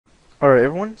Alright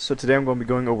everyone, so today I'm going to be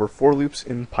going over for loops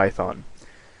in Python.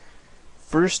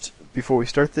 First, before we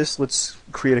start this, let's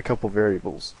create a couple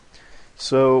variables.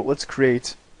 So let's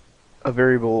create a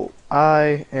variable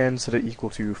I and set it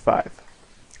equal to 5.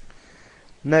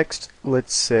 Next,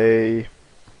 let's say,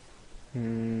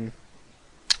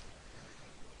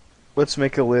 let's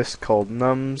make a list called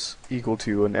nums equal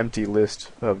to an empty list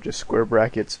of just square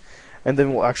brackets, and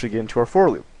then we'll actually get into our for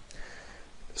loop.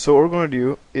 So what we're going to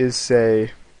do is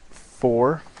say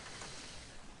for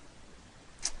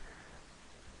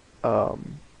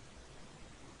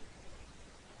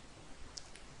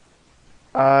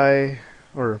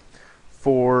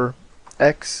for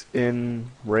x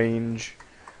in range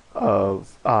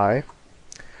of I,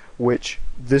 which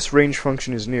this range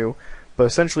function is new, but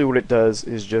essentially what it does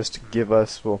is just give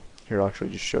us, well, here I'll actually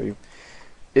just show you.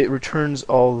 It returns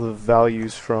all the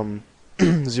values from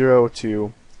 0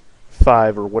 to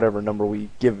 5 or whatever number we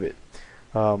give it.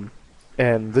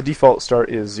 And the default start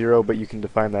is 0, but you can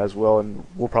define that as well, and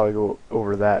we'll probably go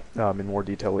over that in more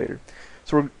detail later.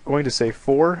 So we're going to say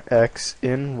for x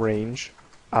in range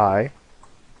I,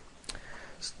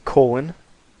 colon,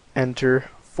 enter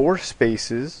 4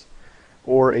 spaces,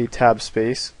 or a tab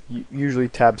space, usually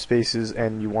tab spaces,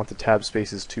 and you want the tab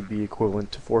spaces to be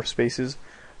equivalent to 4 spaces.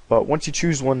 But once you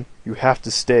choose one, you have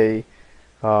to stay,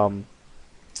 what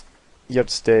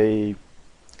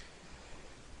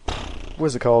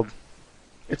is it called?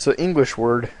 It's an English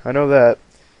word, I know that.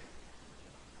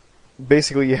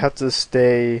 Basically you have to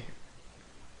stay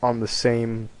on the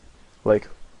same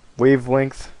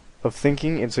wavelength of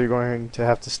thinking, and so you're going to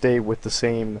have to stay with the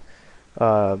same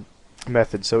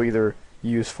method. So either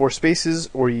you use 4 spaces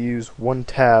or you use one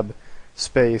tab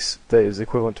space that is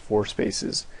equivalent to 4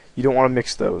 spaces. You don't want to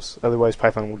mix those, otherwise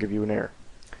Python will give you an error.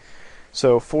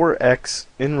 So for x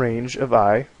in range of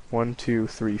I, 1, 2,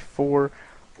 3, 4,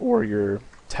 or your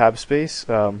tab space.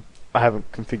 I haven't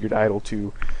configured idle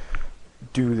to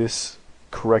do this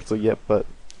correctly yet, but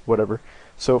whatever.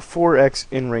 So for x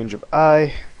in range of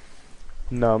I,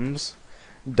 nums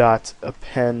dot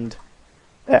append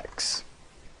x.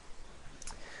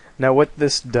 Now what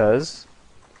this does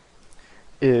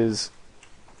is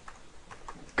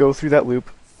go through that loop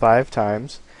 5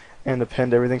 times and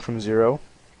append everything from 0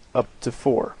 up to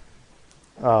 4.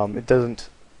 It doesn't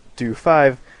do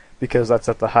 5 because that's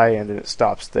at the high end and it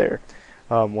stops there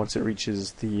once it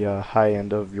reaches the high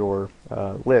end of your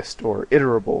list, or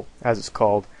iterable as it's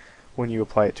called when you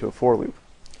apply it to a for loop.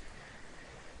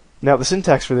 Now the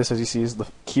syntax for this, as you see, is the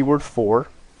keyword for,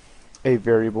 a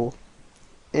variable,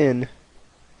 in,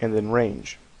 and then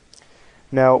range.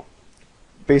 Now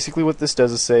basically what this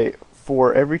does is say,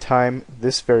 for every time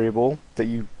this variable that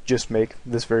you just make,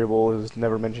 this variable is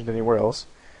never mentioned anywhere else,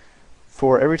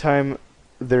 for every time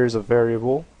there's a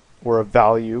variable or a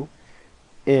value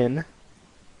in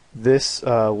this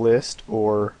list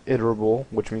or iterable,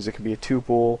 which means it could be a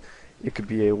tuple, it could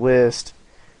be a list,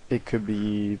 it could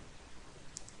be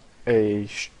a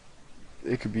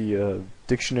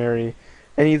dictionary,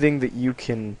 anything that you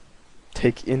can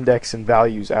take index and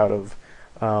values out of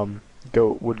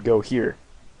would go here.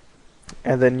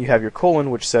 And then you have your colon,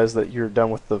 which says that you're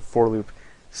done with the for loop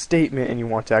statement and you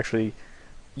want to actually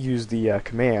use the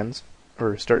commands,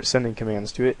 or start sending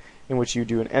commands to it, in which you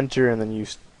do an enter and then you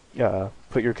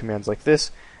put your commands like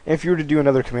this. And if you were to do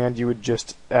another command, you would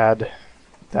just add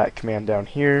that command down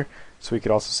here. So we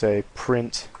could also say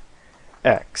print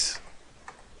x.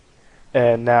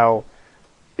 And now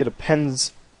it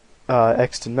appends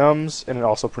x to nums, and it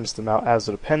also prints them out as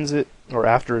it appends it, or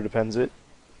after it appends it.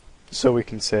 So we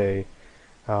can say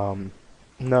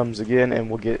nums again, and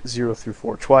we'll get 0 through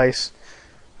 4 twice,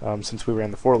 since we ran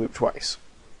the for loop twice.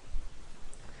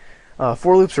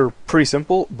 For loops are pretty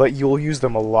simple, but you'll use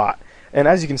them a lot. And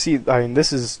as you can see, I mean,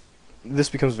 this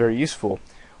becomes very useful.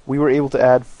 We were able to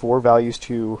add 4 values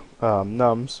to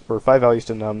nums, or 5 values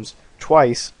to nums,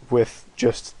 twice with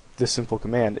just this simple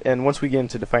command. And once we get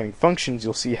into defining functions,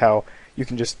 you'll see how you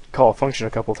can just call a function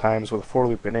a couple times with a for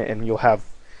loop in it, and you'll have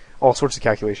all sorts of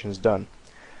calculations done.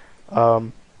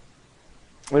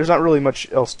 There's not really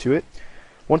much else to it.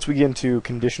 Once we get into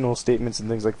conditional statements and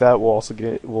things like that, we'll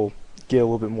get a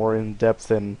little bit more in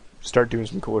depth and start doing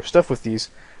some cooler stuff with these.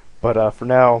 But for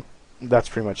now, that's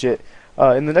pretty much it.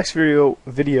 In the next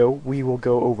video, we will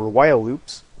go over while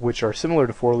loops, which are similar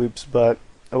to for loops, but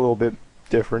a little bit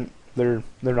different. They're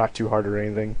not too hard or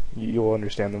anything. You'll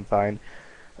understand them fine.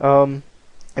 And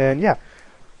yeah.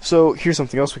 So here's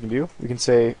something else we can do. We can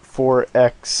say for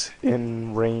x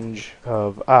in range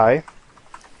of I.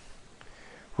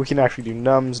 We can actually do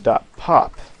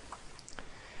nums.pop.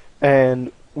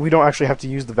 And we don't actually have to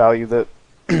use the value that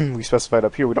we specified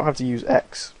up here. We don't have to use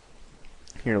x.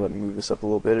 Here, let me move this up a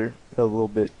little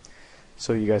bit,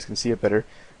 so you guys can see it better.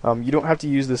 You don't have to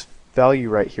use this value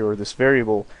right here, or this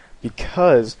variable,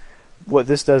 because what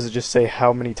this does is just say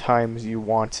how many times you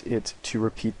want it to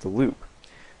repeat the loop.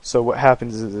 So what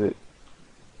happens is it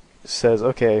says,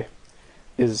 okay,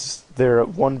 is there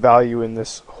one value in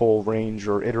this whole range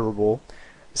or iterable?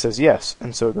 It says yes,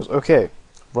 and so it goes, okay,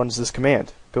 runs this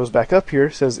command, goes back up here,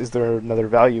 says, is there another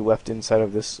value left inside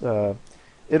of this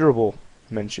iterable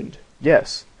mentioned?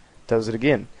 Yes. Does it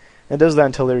again, and does that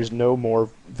until there's no more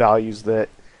values that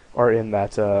are in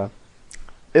that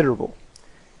iterable.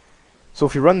 So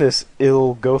if you run this,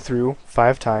 it'll go through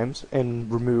 5 times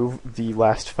and remove the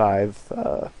last five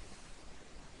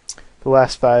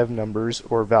numbers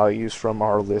or values from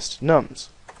our list nums.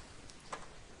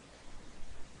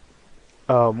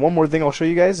 One more thing I'll show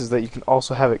you guys is that you can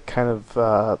also have it kind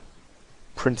of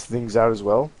print things out as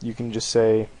well. You can just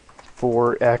say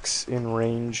for x in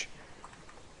range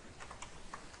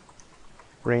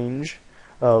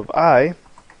of I,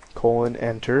 colon,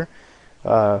 enter,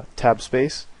 tab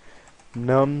space,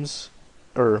 nums,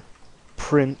 or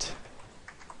print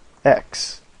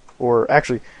x, or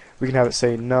actually we can have it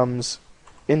say nums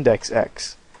index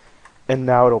x, and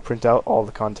now it'll print out all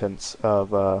the contents of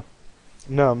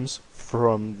nums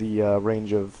from the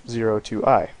range of 0 to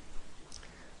I.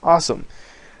 Awesome.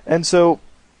 And so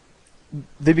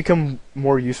they become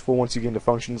more useful once you get into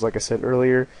functions, like I said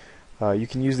earlier. You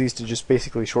can use these to just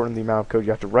basically shorten the amount of code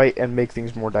you have to write and make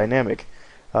things more dynamic.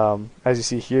 As you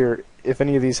see here, if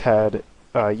any of these had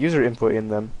user input in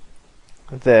them,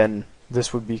 then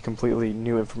this would be completely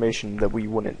new information that we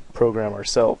wouldn't program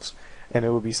ourselves, and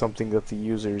it would be something that the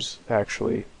users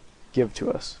actually give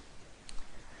to us.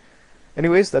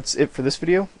 Anyways, that's it for this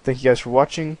video. Thank you guys for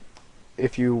watching.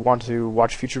 If you want to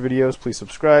watch future videos, please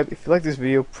subscribe. If you like this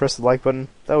video, press the like button.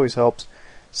 That always helps.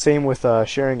 Same with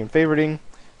sharing and favoriting.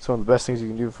 It's one of the best things you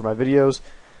can do for my videos.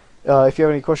 If you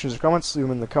have any questions or comments, leave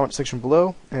them in the comment section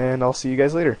below, and I'll see you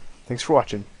guys later. Thanks for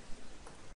watching.